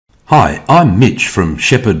Hi, I'm Mitch from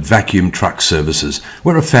Shepheard Vacuum Truck Services.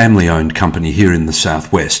 We're a family-owned company here in the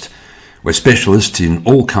southwest. We're specialists in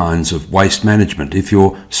all kinds of waste management. If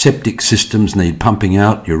your septic systems need pumping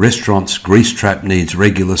out, your restaurant's grease trap needs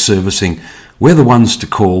regular servicing, we're the ones to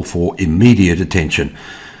call for immediate attention.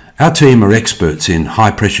 Our team are experts in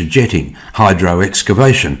high-pressure jetting,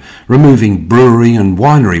 hydro-excavation, removing brewery and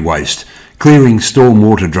winery waste, clearing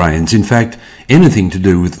stormwater drains, in fact, anything to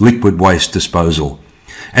do with liquid waste disposal.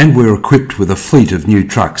 And we're equipped with a fleet of new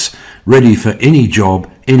trucks, ready for any job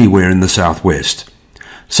anywhere in the southwest.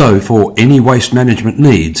 So for any waste management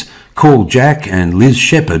needs, call Jack and Liz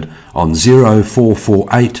Shepheard on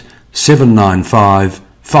 0448 795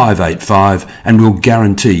 585 and we'll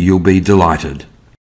guarantee you'll be delighted.